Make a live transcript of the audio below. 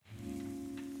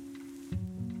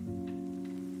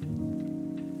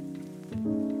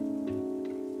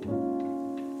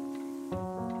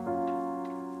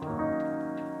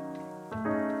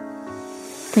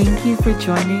Thank you for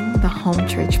joining the Home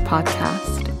Church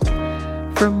podcast.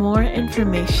 For more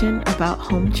information about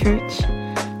Home Church,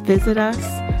 visit us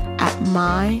at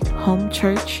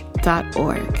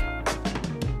myhomechurch.org.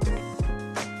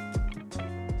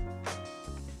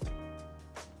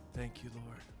 Thank you,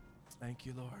 Lord. Thank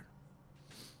you, Lord.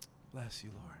 Bless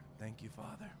you, Lord. Thank you,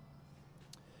 Father.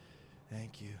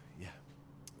 Thank you.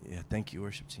 Yeah. Thank you,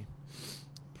 worship team.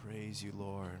 Praise you,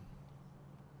 Lord.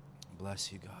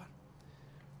 Bless you, God.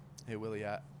 Hey, Willie,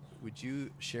 would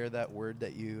you share that word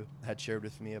that you had shared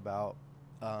with me about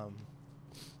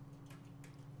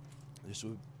just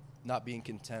not being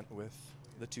content with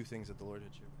the two things that the Lord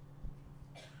had shared?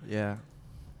 Yeah.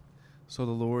 So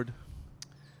the Lord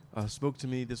spoke to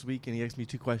me this week, and he asked me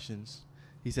two questions.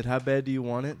 He said, how bad do you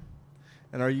want it?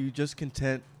 And are you just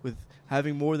content with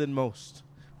having more than most?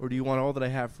 Or do you want all that I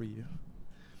have for you?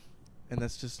 And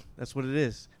that's what it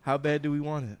is. How bad do we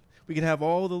want it? We can have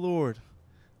all the Lord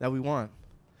that we want.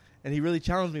 And he really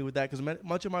challenged me with that, because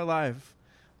much of my life,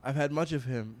 I've had much of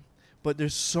him. But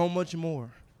there's so much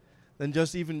more than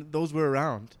just even those we're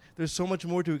around. There's so much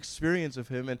more to experience of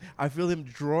him, and I feel him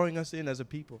drawing us in as a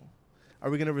people. Are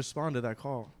we going to respond to that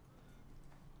call?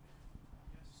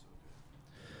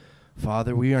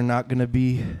 Father, we are not going to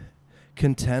be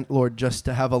content, Lord, just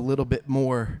to have a little bit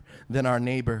more than our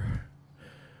neighbor.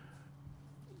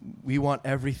 We want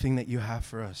everything that you have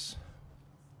for us.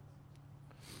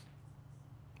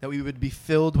 That we would be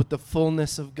filled with the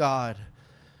fullness of God.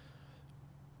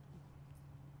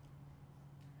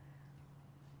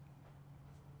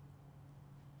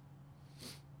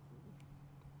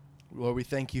 Lord, we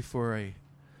thank you for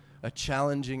a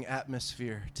challenging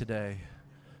atmosphere today,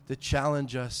 to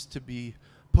challenge us to be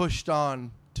pushed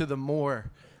on to the more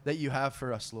that you have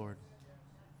for us, Lord.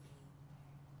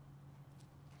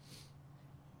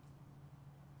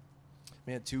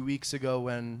 Man, 2 weeks ago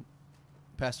when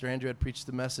Pastor Andrew had preached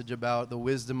the message about the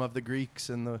wisdom of the Greeks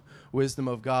and the wisdom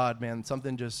of God, man,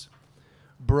 something just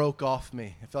broke off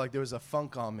me. I felt like there was a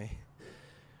funk on me.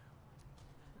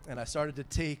 And I started to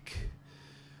take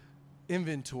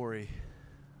inventory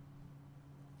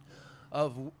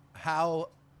of how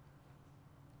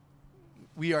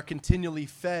we are continually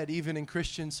fed, even in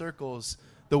Christian circles,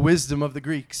 the wisdom of the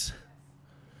Greeks.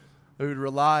 We would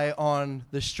rely on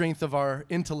the strength of our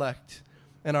intellect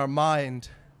and our mind,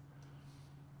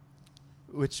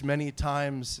 which many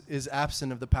times is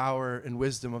absent of the power and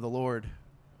wisdom of the Lord.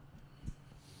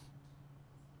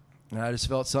 And I just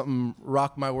felt something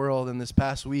rock my world in this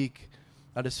past week.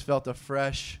 I just felt a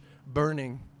fresh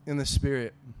burning in the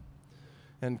Spirit.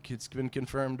 And it's been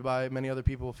confirmed by many other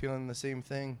people feeling the same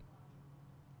thing.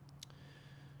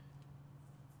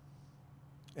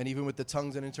 And even with the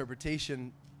tongues and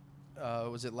interpretation,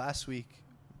 was it last week,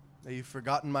 that you've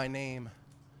forgotten my name?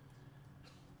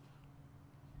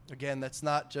 Again, that's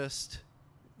not just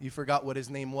you forgot what his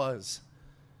name was.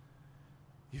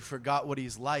 You forgot what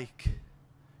he's like.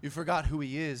 You forgot who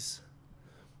he is.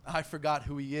 I forgot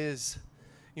who he is.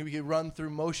 And we could run through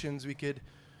motions. We could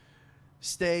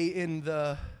stay in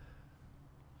the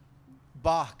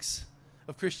box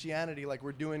of Christianity like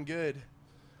we're doing good.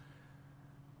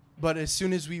 But as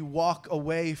soon as we walk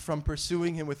away from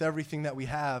pursuing him with everything that we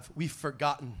have, we've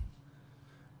forgotten.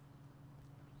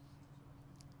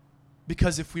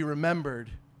 Because if we remembered,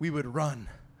 we would run.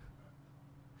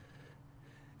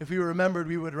 If we remembered,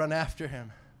 we would run after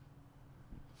him.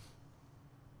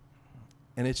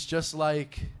 And it's just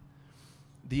like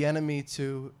the enemy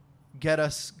to get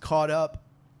us caught up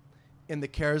in the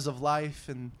cares of life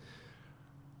and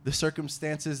the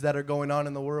circumstances that are going on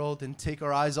in the world, and take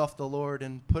our eyes off the Lord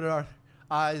and put our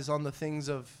eyes on the things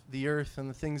of the earth and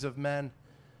the things of men.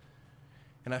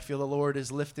 And I feel the Lord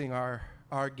is lifting our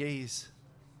gaze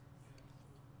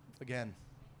again.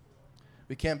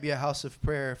 We can't be a house of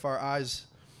prayer if our eyes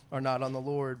are not on the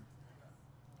Lord.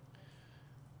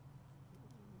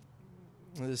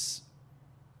 This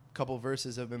couple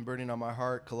verses have been burning on my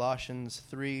heart. Colossians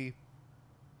 3,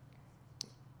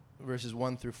 verses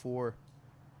 1 through 4.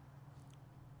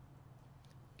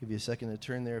 Give you a second to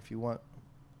turn there if you want.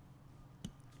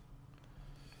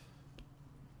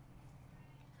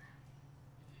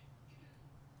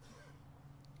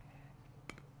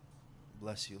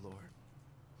 Bless you, Lord.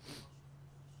 Thank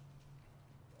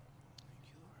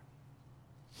you, Lord.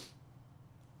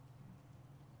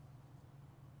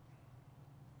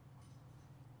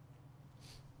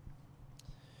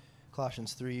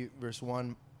 Colossians 3, verse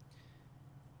 1.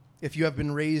 If you have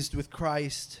been raised with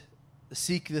Christ,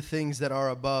 seek the things that are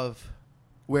above,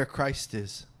 where Christ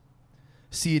is,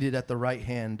 seated at the right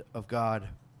hand of God.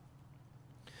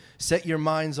 Set your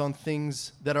minds on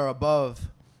things that are above,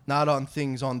 not on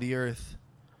things on the earth.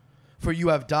 For you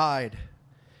have died,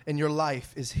 and your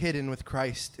life is hidden with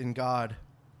Christ in God.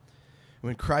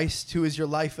 When Christ, who is your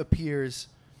life, appears,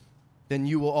 then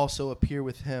you will also appear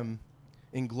with him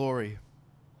in glory.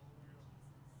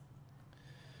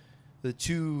 The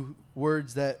two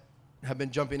words that have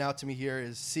been jumping out to me here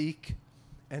is seek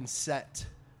and set.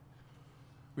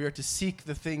 We are to seek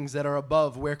the things that are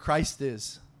above where Christ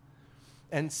is.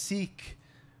 And seek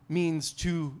means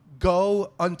to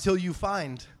go until you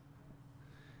find.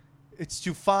 It's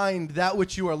to find that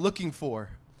which you are looking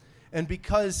for. And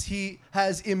because he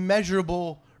has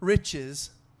immeasurable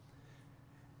riches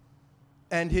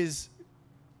and his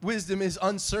wisdom is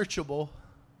unsearchable,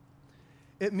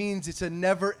 it means it's a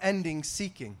never-ending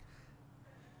seeking.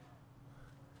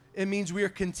 It means we are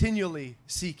continually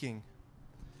seeking.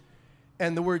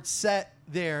 And the word set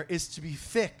there is to be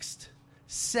fixed.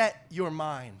 Set your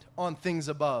mind on things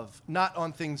above, not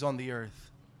on things on the earth.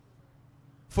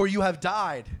 For you have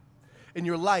died, and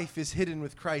your life is hidden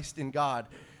with Christ in God.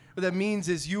 What that means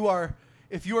is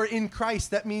if you are in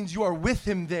Christ, that means you are with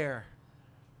him there.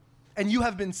 And you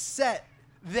have been set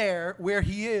there where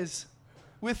he is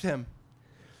with him.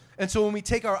 And so when we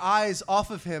take our eyes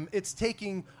off of him, it's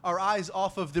taking our eyes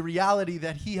off of the reality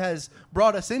that he has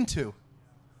brought us into.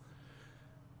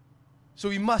 So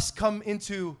we must come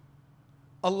into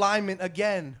alignment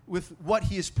again with what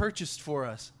he has purchased for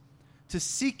us, to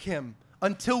seek him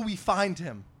until we find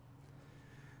him.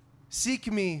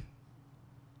 Seek me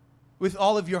with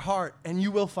all of your heart, and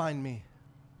you will find me.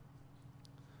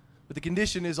 But the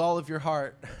condition is all of your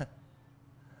heart.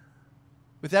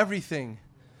 With everything,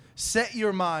 set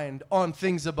your mind on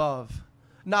things above,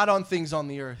 not on things on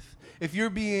the earth. If you're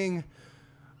being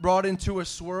brought into a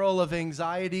swirl of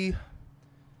anxiety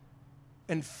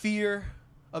and fear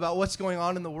about what's going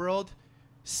on in the world,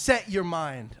 set your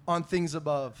mind on things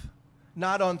above,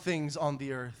 not on things on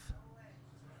the earth.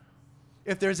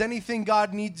 If there's anything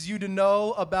God needs you to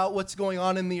know about what's going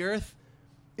on in the earth,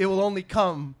 it will only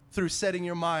come through setting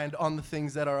your mind on the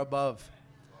things that are above.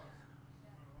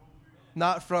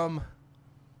 Not from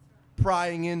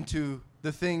prying into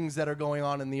the things that are going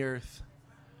on in the earth.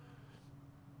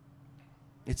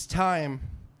 It's time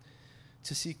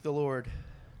to seek the Lord.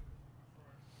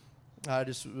 I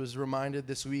just was reminded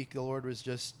this week, the Lord was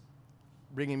just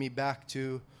bringing me back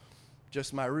to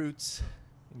just my roots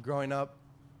and growing up.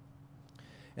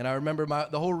 And I remember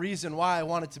the whole reason why I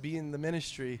wanted to be in the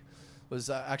ministry was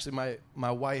actually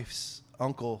my wife's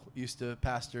uncle used to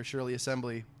pastor Shirley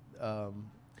Assembly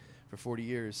for 40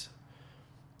 years.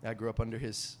 I grew up under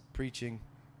his preaching.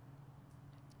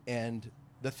 And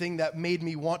the thing that made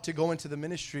me want to go into the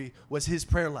ministry was his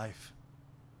prayer life.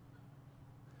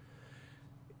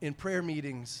 In prayer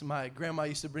meetings, my grandma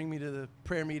used to bring me to the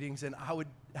prayer meetings, and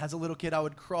as a little kid, I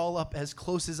would crawl up as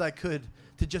close as I could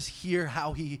to just hear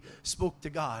how he spoke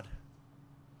to God,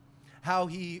 how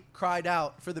he cried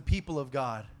out for the people of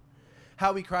God,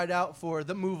 how he cried out for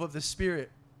the move of the Spirit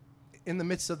in the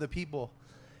midst of the people.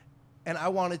 And I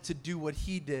wanted to do what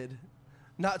he did,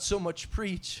 not so much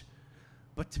preach,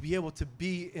 but to be able to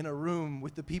be in a room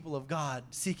with the people of God,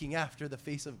 seeking after the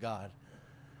face of God.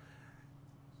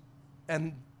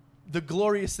 And the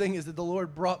glorious thing is that the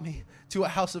Lord brought me to a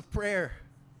house of prayer.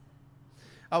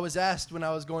 I was asked when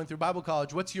I was going through Bible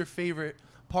college, what's your favorite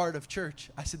part of church?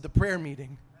 I said, the prayer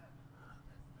meeting.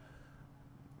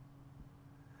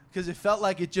 Because it felt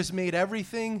like it just made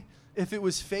everything, if it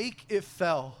was fake, it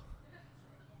fell.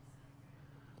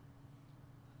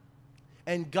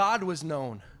 And God was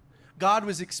known. God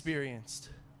was experienced.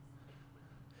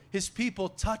 His people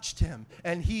touched him,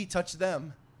 and he touched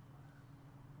them.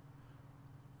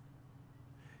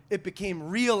 It became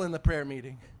real in the prayer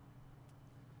meeting.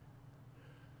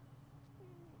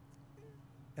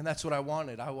 And that's what I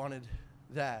wanted. I wanted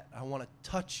that. I want to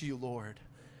touch you, Lord,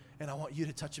 and I want you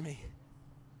to touch me.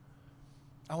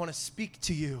 I want to speak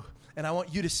to you, and I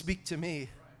want you to speak to me.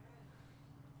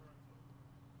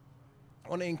 I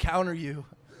want to encounter you,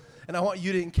 and I want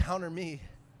you to encounter me.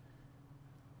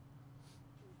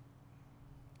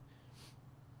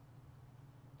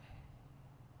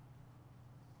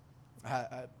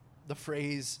 The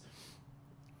phrase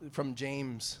from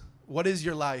James, what is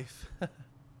your life?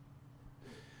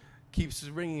 Keeps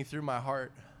ringing through my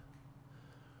heart.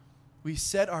 We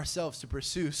set ourselves to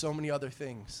pursue so many other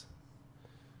things.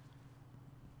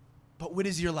 But what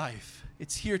is your life?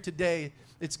 It's here today.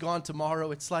 It's gone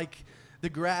tomorrow. It's like the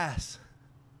grass.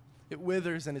 It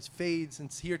withers and it fades, and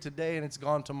it's here today and it's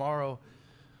gone tomorrow.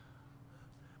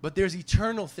 But there's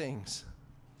eternal things.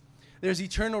 There's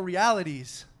eternal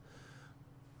realities.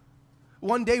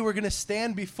 One day we're going to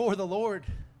stand before the Lord.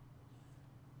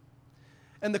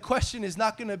 And the question is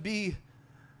not going to be,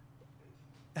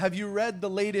 Have you read the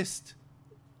latest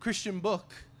Christian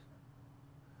book?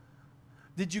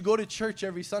 Did you go to church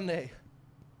every Sunday?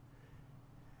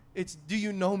 It's, do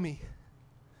you know me?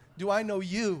 Do I know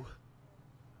you?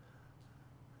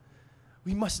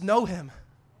 We must know him.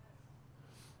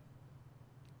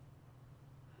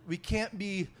 We can't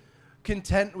be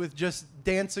content with just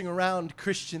dancing around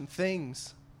Christian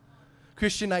things,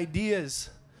 Christian ideas,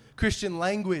 Christian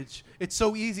language. It's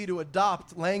so easy to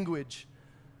adopt language.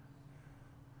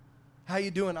 How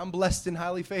you doing? I'm blessed and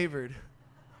highly favored.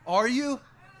 Are you?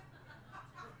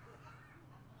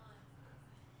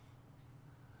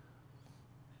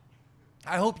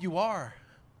 I hope you are.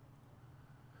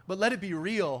 But let it be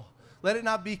real. Let it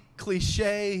not be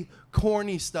cliche,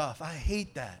 corny stuff. I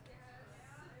hate that.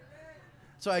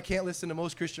 So I can't listen to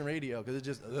most Christian radio because it's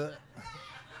just, ugh.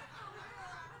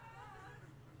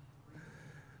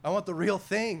 I want the real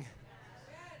thing.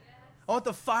 I want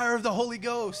the fire of the Holy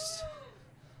Ghost.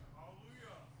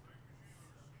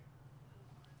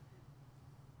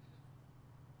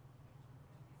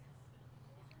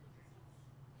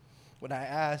 When I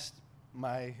asked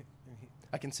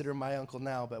I consider him my uncle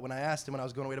now, but when I asked him when I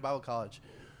was going away to Bible college,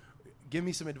 give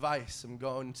me some advice. I'm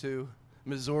going to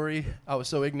Missouri. I was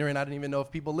so ignorant, I didn't even know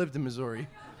if people lived in Missouri.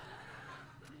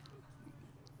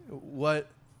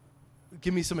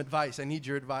 Give me some advice. I need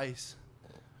your advice.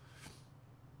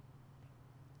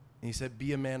 And he said,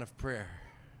 be a man of prayer.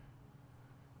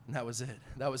 And that was it.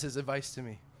 That was his advice to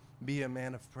me. Be a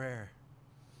man of prayer.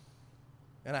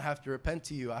 And I have to repent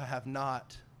to you, I have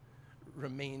not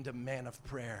remained a man of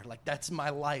prayer. Like, that's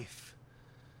my life.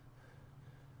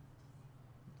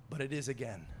 But it is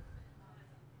again.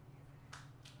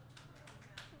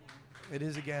 It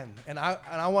is again. And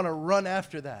I want to run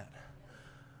after that.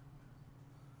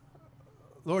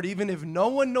 Lord, even if no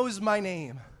one knows my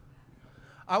name,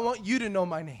 I want you to know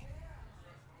my name.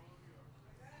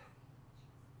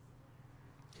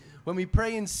 When we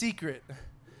pray in secret,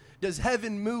 does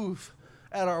heaven move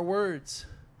at our words?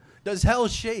 Does hell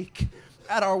shake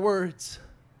at our words?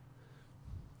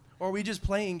 Or are we just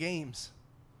playing games?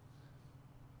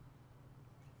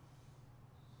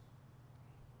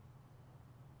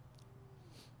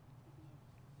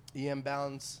 E.M.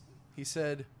 Bounds, he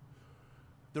said,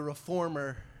 the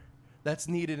reformer that's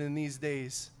needed in these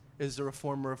days is the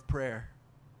reformer of prayer.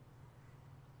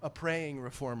 A praying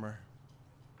reformer.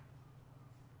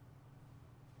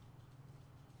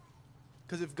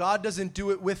 Because if God doesn't do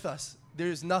it with us,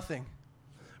 there's nothing.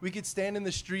 We could stand in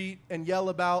the street and yell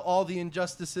about all the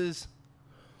injustices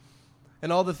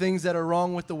and all the things that are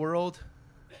wrong with the world.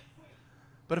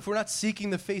 But if we're not seeking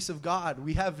the face of God,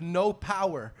 we have no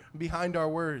power behind our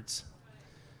words.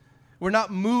 We're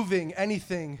not moving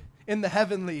anything in the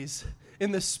heavenlies,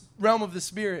 in the realm of the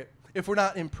Spirit, if we're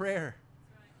not in prayer.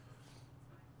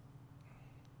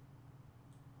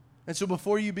 And so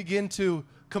before you begin to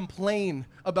complain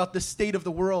about the state of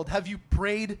the world, have you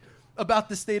prayed about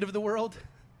the state of the world?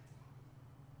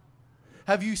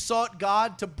 Have you sought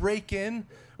God to break in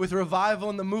with revival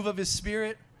and the move of his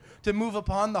Spirit, to move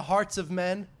upon the hearts of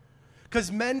men?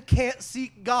 Because men can't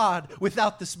seek God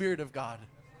without the Spirit of God.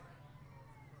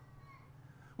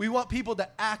 We want people to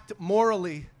act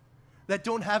morally that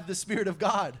don't have the Spirit of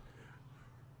God.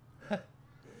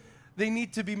 They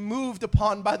need to be moved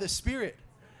upon by the Spirit.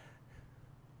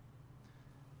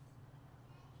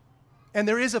 And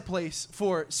there is a place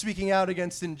for speaking out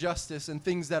against injustice and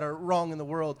things that are wrong in the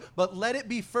world. But let it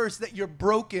be first that you're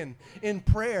broken in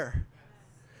prayer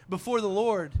before the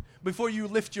Lord, before you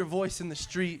lift your voice in the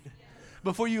street,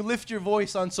 before you lift your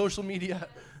voice on social media.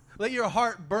 Let your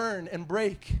heart burn and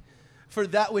break for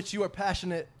that which you are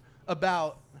passionate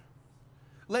about.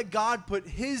 Let God put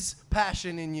his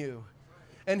passion in you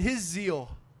and his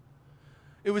zeal.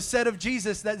 It was said of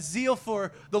Jesus that zeal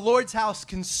for the Lord's house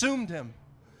consumed him.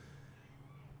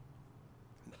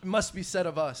 It must be said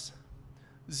of us.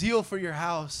 Zeal for your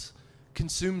house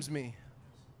consumes me.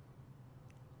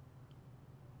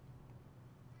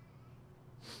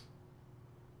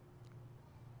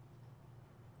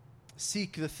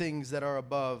 Seek the things that are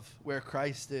above where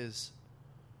Christ is.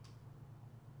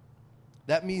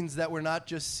 That means that we're not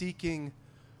just seeking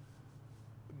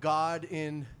God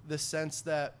in the sense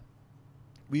that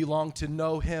we long to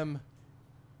know him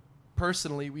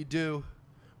personally. We do.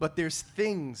 But there's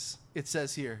things, it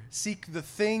says here. Seek the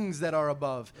things that are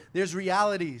above. There's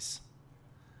realities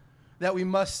that we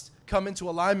must come into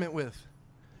alignment with.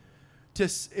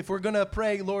 If we're going to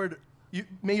pray, Lord,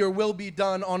 may your will be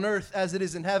done on earth as it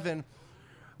is in heaven,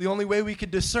 the only way we could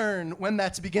discern when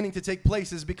that's beginning to take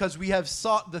place is because we have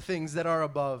sought the things that are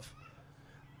above.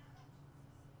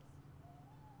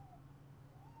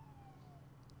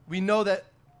 We know that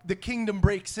the kingdom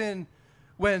breaks in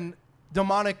when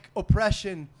demonic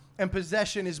oppression and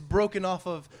possession is broken off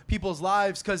of people's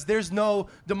lives, because there's no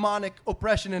demonic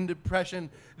oppression and depression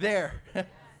there.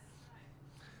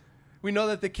 We know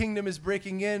that the kingdom is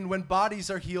breaking in when bodies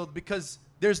are healed, because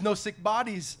there's no sick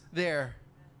bodies there.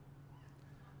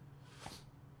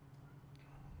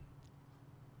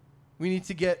 We need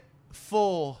to get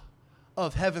full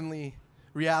of heavenly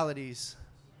realities,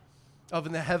 of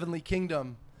in the heavenly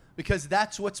kingdom, because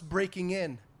that's what's breaking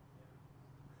in.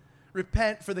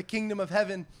 Repent, for the kingdom of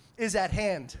heaven is at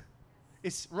hand.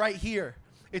 It's right here.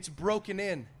 It's broken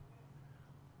in.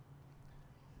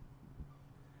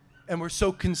 And we're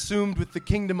so consumed with the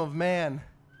kingdom of man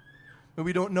that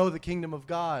we don't know the kingdom of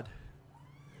God.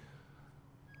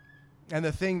 And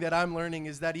the thing that I'm learning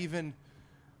is that even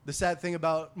the sad thing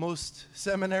about most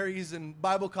seminaries and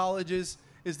Bible colleges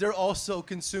is they're also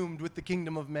consumed with the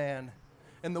kingdom of man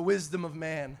and the wisdom of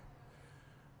man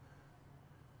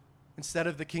instead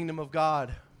of the kingdom of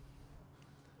God.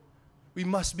 We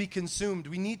must be consumed.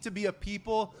 We need to be a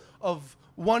people of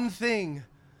one thing.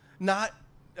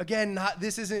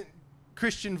 This isn't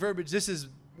Christian verbiage. This is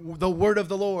the word of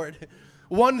the Lord.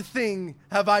 One thing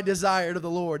have I desired of the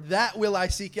Lord, that will I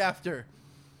seek after,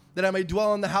 that I may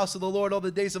dwell in the house of the Lord all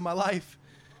the days of my life.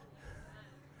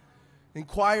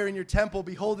 Inquire in your temple,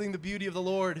 beholding the beauty of the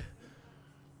Lord.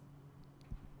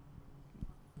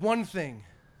 One thing.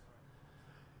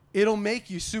 It'll make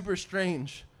you super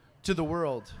strange to the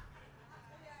world.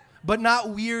 But not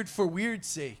weird for weird's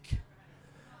sake.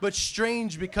 But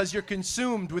strange because you're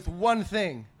consumed with one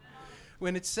thing.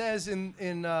 When it says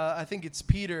in I think it's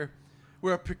Peter,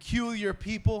 we're a peculiar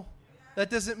people, that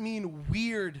doesn't mean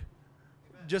weird,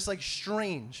 just like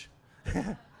strange.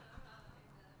 But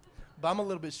I'm a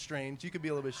little bit strange. You could be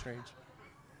a little bit strange.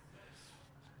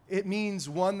 It means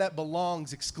one that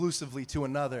belongs exclusively to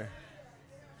another.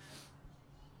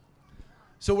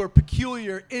 So we're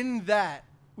peculiar in that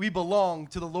we belong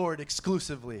to the Lord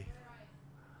exclusively.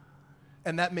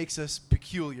 And that makes us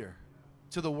peculiar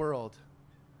to the world.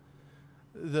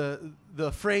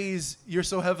 The phrase, you're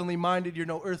so heavenly minded, you're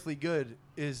no earthly good,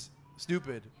 is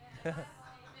stupid.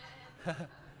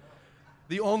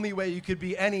 The only way you could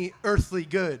be any earthly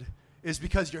good is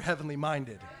because you're heavenly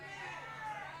minded.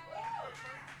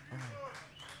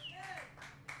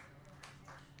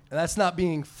 And that's not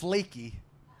being flaky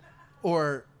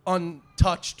or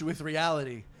untouched with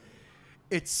reality.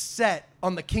 It's set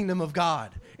on the kingdom of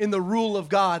God, in the rule of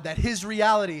God, that his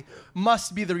reality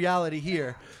must be the reality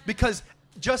here. Because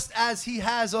just as he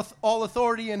has all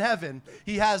authority in heaven,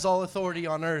 he has all authority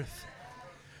on earth.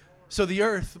 So the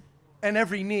earth and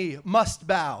every knee must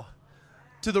bow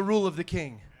to the rule of the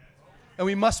king. And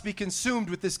we must be consumed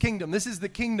with this kingdom. This is the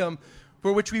kingdom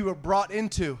for which we were brought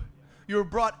into. You were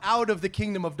brought out of the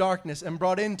kingdom of darkness and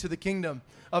brought into the kingdom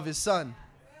of his Son.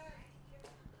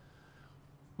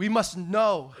 We must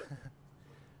know.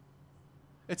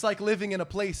 It's like living in a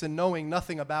place and knowing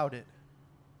nothing about it.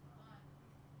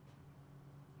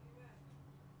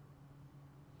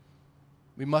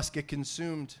 We must get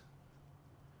consumed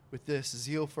with this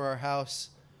zeal for our house.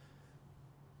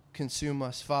 Consume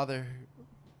us, Father.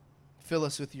 Fill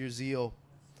us with your zeal.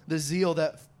 The zeal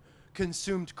that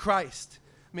consumed Christ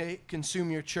may it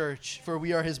consume your church, for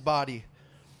we are his body.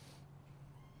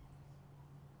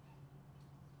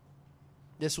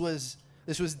 This was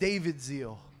David's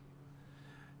zeal.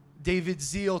 David's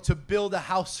zeal to build a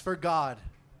house for God.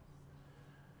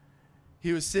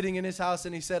 He was sitting in his house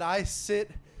and he said, I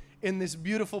sit in this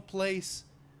beautiful place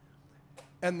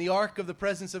and the ark of the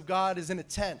presence of God is in a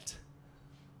tent.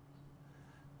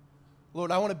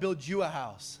 Lord, I want to build you a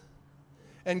house.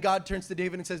 And God turns to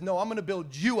David and says, no, I'm going to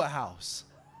build you a house.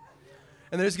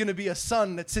 And there's going to be a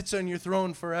son that sits on your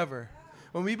throne forever.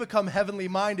 When we become heavenly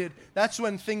minded, that's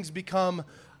when things become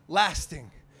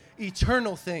lasting.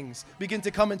 Eternal things begin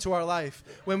to come into our life.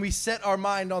 When we set our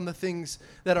mind on the things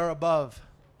that are above.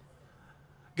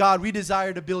 God, we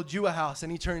desire to build you a house.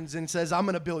 And he turns and says, I'm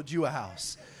going to build you a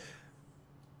house.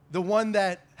 The one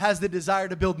that has the desire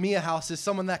to build me a house is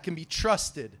someone that can be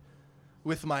trusted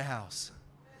with my house.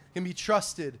 Can be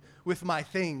trusted with my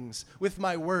things, with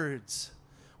my words.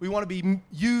 We want to be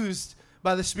used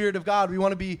by the Spirit of God. We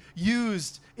want to be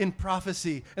used in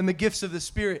prophecy and the gifts of the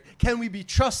Spirit. Can we be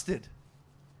trusted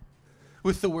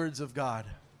with the words of God?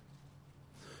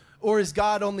 Or is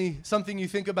God only something you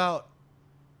think about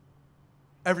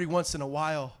every once in a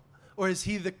while? Or is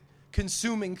he the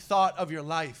consuming thought of your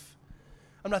life?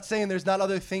 I'm not saying there's not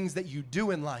other things that you do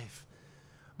in life,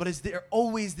 but is there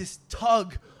always this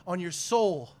tug on your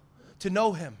soul to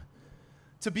know him,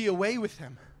 to be away with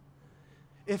him?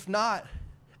 If not,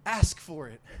 ask for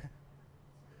it.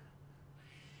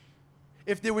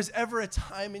 If there was ever a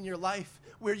time in your life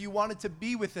where you wanted to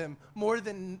be with him more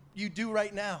than you do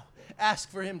right now, ask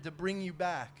for him to bring you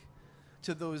back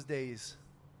to those days.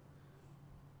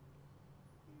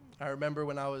 I remember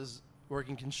when I was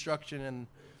working construction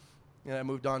and I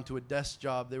moved on to a desk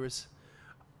job,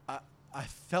 I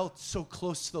felt so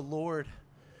close to the Lord.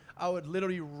 I would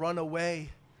literally run away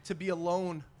to be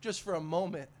alone just for a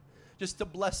moment, just to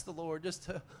bless the Lord, just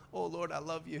to, oh Lord, I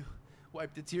love you,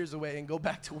 wipe the tears away and go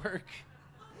back to work.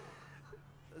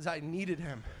 As I needed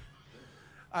him.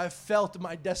 I felt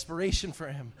my desperation for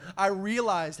him. I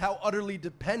realized how utterly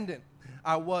dependent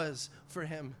I was for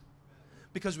him.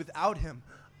 Because without him,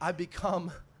 I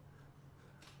become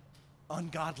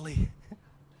ungodly.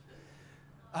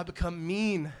 I become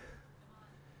mean.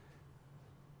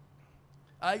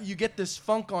 You get this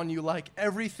funk on you like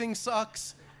everything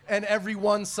sucks and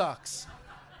everyone sucks.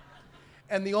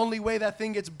 And the only way that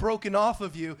thing gets broken off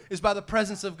of you is by the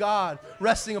presence of God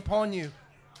resting upon you.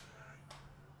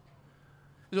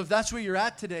 So if that's where you're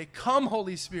at today, come,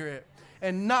 Holy Spirit,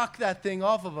 and knock that thing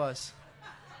off of us.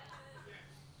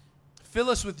 Fill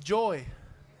us with joy,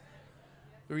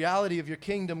 the reality of your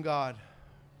kingdom, God.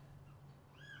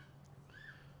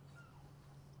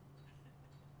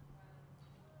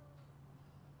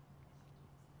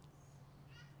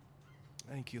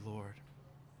 Thank you, Lord.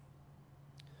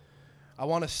 I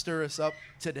want to stir us up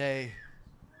today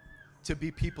to be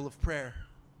people of prayer.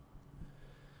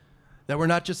 That we're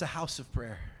not just a house of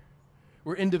prayer.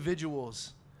 We're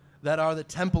individuals that are the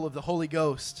temple of the Holy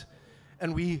Ghost.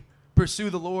 And we pursue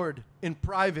the Lord in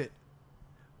private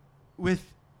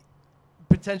with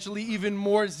potentially even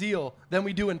more zeal than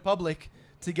we do in public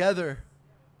together.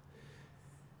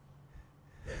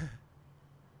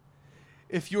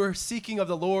 If your seeking of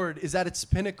the Lord is at its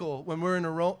pinnacle when we're in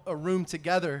a room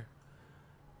together,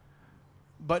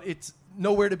 but it's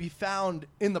nowhere to be found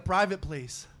in the private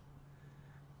place,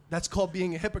 that's called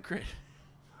being a hypocrite.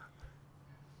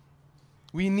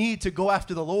 We need to go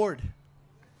after the Lord,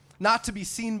 not to be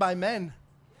seen by men.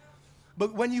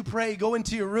 But when you pray, go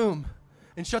into your room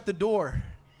and shut the door,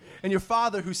 and your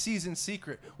Father who sees in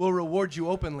secret will reward you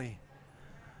openly.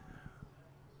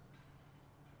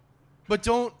 But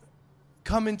don't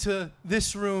come into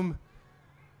this room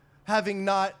having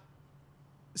not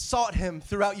sought him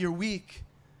throughout your week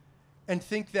and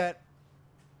think that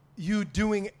you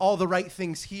doing all the right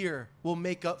things here will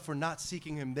make up for not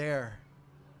seeking him there.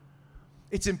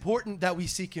 It's important that we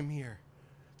seek him here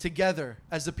together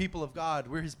as the people of God.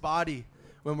 We're his body.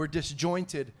 When we're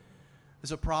disjointed,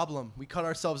 there's a problem. We cut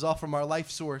ourselves off from our life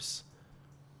source.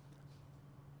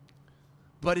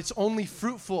 But it's only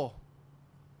fruitful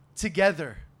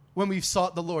together when we've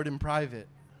sought the Lord in private.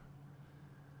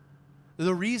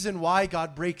 The reason why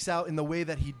God breaks out in the way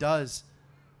that he does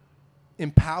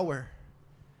in power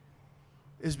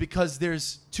is because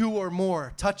there's two or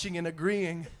more touching and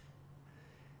agreeing,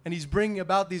 and he's bringing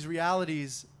about these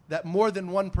realities that more than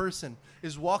one person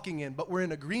is walking in, but we're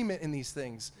in agreement in these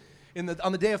things.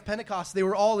 On the day of Pentecost, they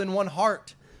were all in one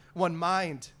heart, one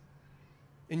mind,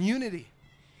 in unity,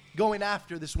 going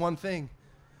after this one thing.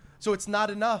 So it's not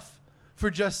enough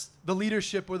for just the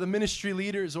leadership or the ministry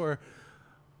leaders or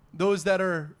those that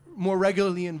are more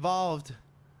regularly involved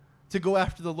to go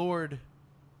after the Lord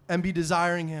and be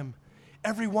desiring him.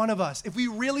 Every one of us, if we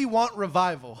really want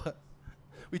revival,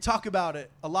 we talk about it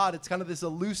a lot. It's kind of this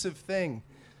elusive thing.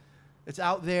 It's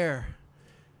out there.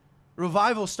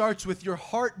 Revival starts with your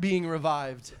heart being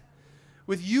revived,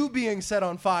 with you being set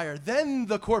on fire. Then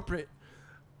the corporate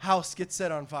house gets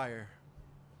set on fire.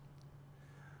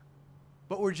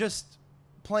 But we're just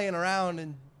playing around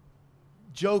and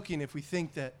joking if we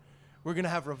think that we're going to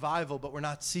have revival, but we're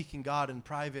not seeking God in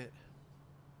private.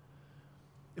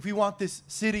 If we want this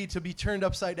city to be turned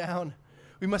upside down,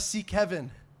 we must seek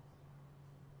heaven.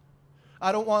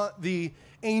 I don't want the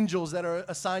angels that are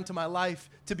assigned to my life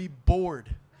to be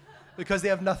bored because they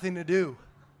have nothing to do.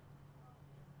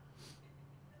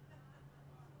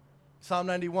 Psalm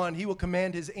 91, he will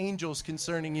command his angels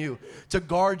concerning you to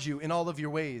guard you in all of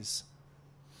your ways.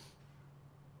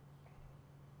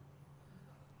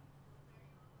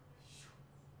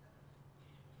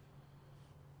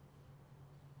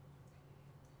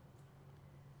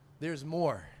 There's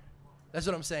more. That's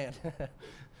what I'm saying.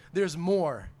 There's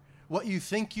more. What you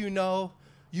think you know,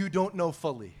 you don't know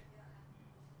fully.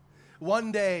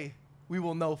 One day, we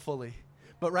will know fully.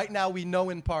 But right now, we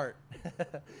know in part.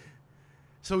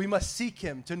 So we must seek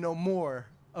him to know more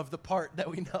of the part that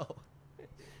we know.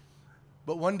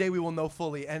 But one day, we will know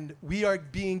fully. And we are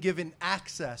being given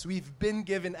access. We've been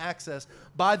given access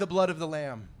by the blood of the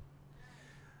Lamb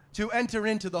to enter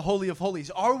into the Holy of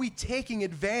Holies. Are we taking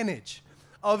advantage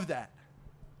of that?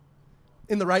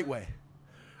 in the right way?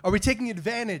 Are we taking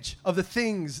advantage of the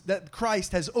things that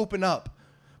Christ has opened up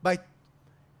by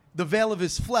the veil of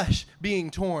his flesh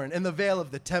being torn and the veil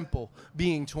of the temple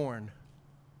being torn?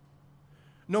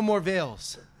 No more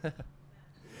veils.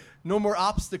 No more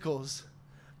obstacles.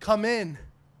 Come in.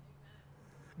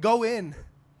 Go in.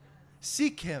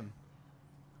 Seek him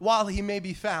while he may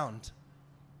be found.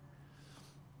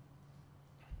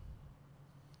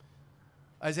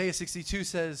 Isaiah 62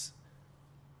 says,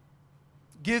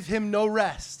 give him no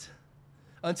rest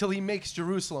until he makes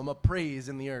Jerusalem a praise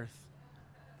in the earth.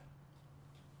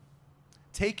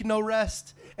 Take no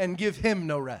rest and give him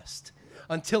no rest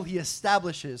until he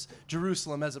establishes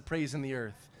Jerusalem as a praise in the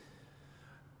earth.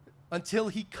 Until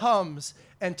he comes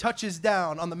and touches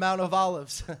down on the Mount of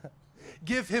Olives.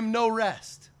 Give him no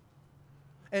rest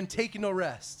and take no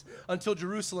rest until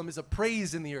Jerusalem is a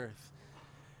praise in the earth.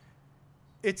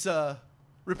 It's a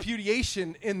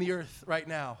repudiation in the earth right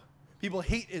now. People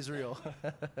hate Israel.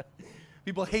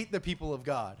 People hate the people of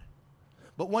God.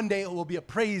 But one day it will be a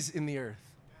praise in the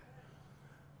earth.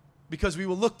 Because we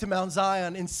will look to Mount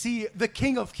Zion and see the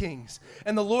King of Kings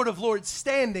and the Lord of Lords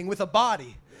standing with a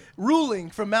body,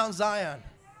 ruling from Mount Zion.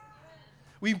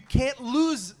 We can't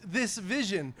lose this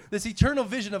vision, this eternal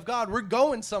vision of God. We're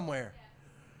going somewhere.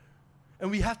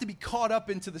 And we have to be caught up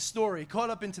into the story,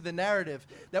 caught up into the narrative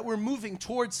that we're moving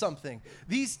towards something.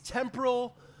 These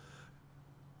temporal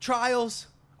trials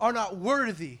are not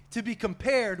worthy to be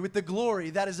compared with the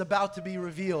glory that is about to be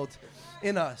revealed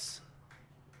in us.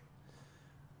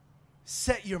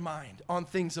 Set your mind on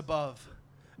things above,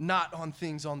 not on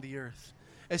things on the earth.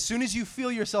 As soon as you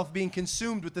feel yourself being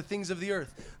consumed with the things of the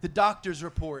earth, the doctor's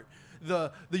report,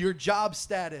 your job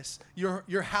status,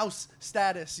 your house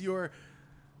status, your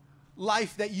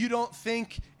life that you don't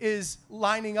think is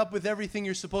lining up with everything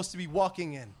you're supposed to be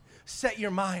walking in, set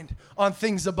your mind on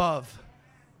things above.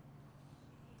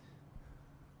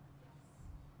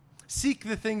 Seek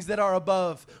the things that are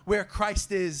above, where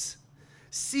Christ is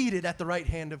seated at the right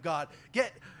hand of God.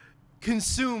 Get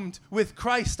consumed with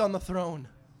Christ on the throne.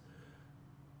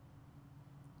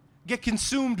 Get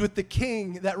consumed with the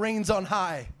King that reigns on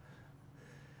high.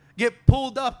 Get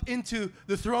pulled up into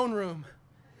the throne room.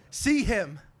 See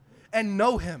him and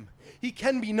know him. He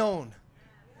can be known.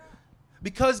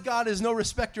 Because God is no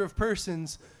respecter of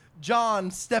persons,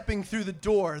 John stepping through the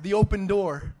door, the open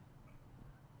door,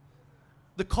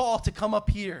 the call to come up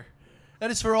here,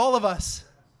 that is for all of us.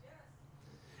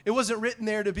 It wasn't written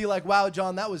there to be like, wow,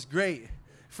 John, that was great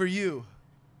for you,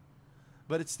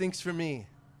 but it stinks for me.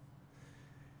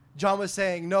 John was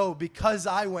saying, no, because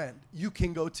I went, you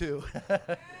can go too.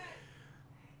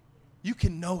 You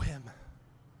can know him.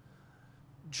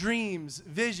 Dreams,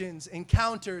 visions,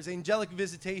 encounters, angelic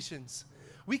visitations.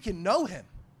 We can know him.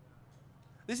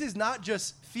 This is not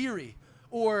just theory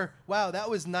or, wow, that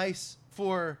was nice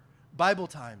for Bible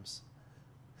times.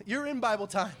 You're in Bible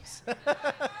times.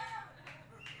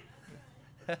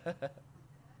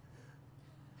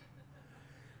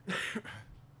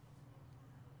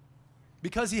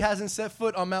 Because he hasn't set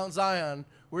foot on Mount Zion,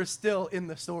 we're still in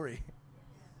the story.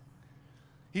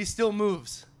 He still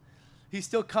moves. He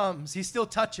still comes. He still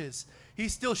touches. He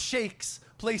still shakes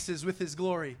places with his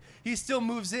glory. He still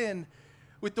moves in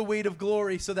with the weight of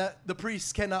glory so that the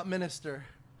priests cannot minister.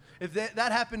 If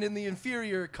that happened in the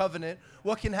inferior covenant,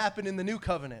 what can happen in the new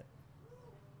covenant?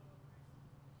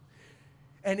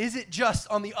 And is it just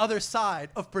on the other side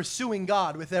of pursuing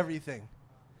God with everything?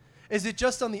 Is it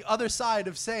just on the other side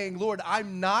of saying, Lord,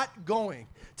 I'm not going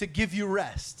to give you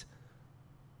rest?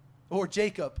 Or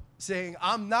Jacob saying,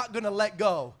 I'm not going to let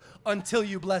go until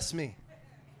you bless me.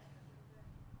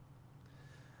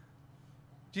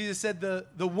 Jesus said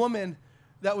the woman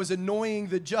that was annoying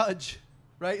the judge,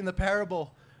 right, in the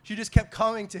parable, she just kept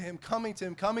coming to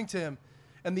him.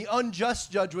 And the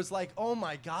unjust judge was like, oh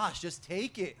my gosh, just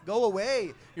take it. Go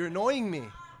away. You're annoying me.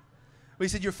 But he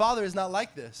said, your father is not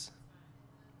like this.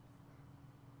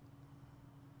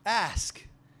 Ask,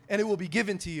 and it will be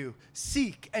given to you.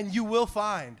 Seek, and you will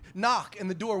find. Knock, and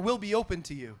the door will be open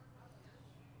to you.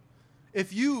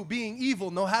 If you, being evil,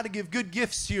 know how to give good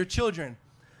gifts to your children,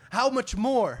 how much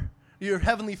more your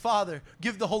heavenly Father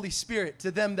give the Holy Spirit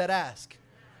to them that ask?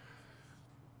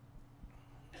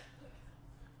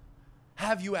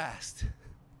 Have you asked?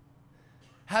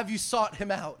 Have you sought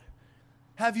him out?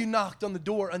 Have you knocked on the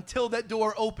door until that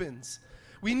door opens?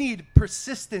 We need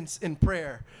persistence in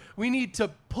prayer. We need to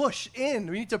push in.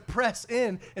 We need to press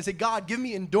in and say, God, give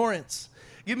me endurance.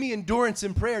 Give me endurance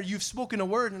in prayer. You've spoken a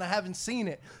word and I haven't seen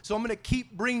it. So I'm going to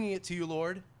keep bringing it to you,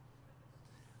 Lord.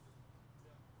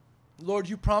 Lord,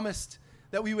 you promised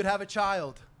that we would have a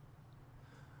child.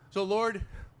 So, Lord,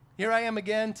 here I am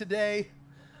again today.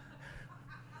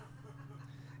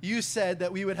 you said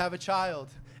that we would have a child,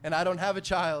 and I don't have a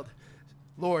child.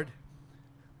 Lord,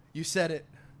 you said it,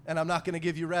 and I'm not going to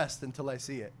give you rest until I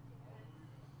see it.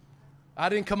 I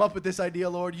didn't come up with this idea,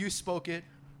 Lord. You spoke it.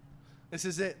 This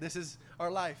is it. This is our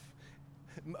life.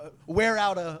 Wear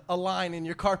out a line in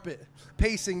your carpet,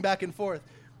 pacing back and forth,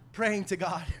 praying to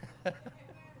God.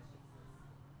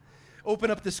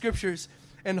 Open up the scriptures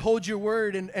and hold your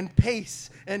word and pace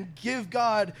and give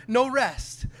God no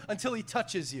rest until he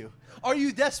touches you. Are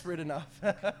you desperate enough?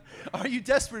 Are you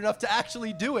desperate enough to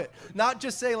actually do it? Not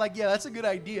just say like, yeah, that's a good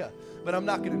idea, but I'm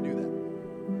not going to do that.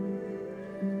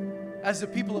 As the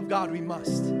people of God, we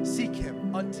must seek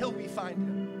him until we find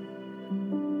him.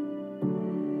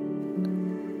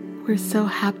 We're so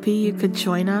happy you could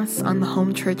join us on the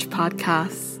Home Church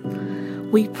podcast.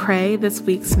 We pray this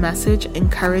week's message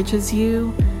encourages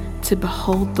you to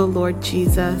behold the Lord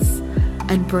Jesus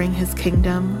and bring his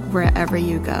kingdom wherever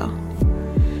you go.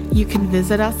 You can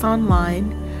visit us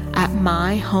online at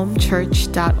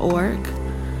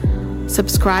myhomechurch.org,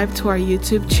 subscribe to our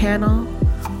YouTube channel,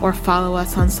 or follow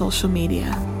us on social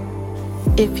media.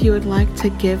 If you would like to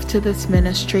give to this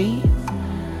ministry,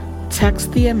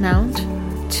 text the amount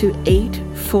to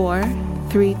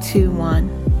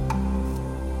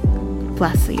 84321.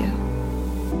 Bless you.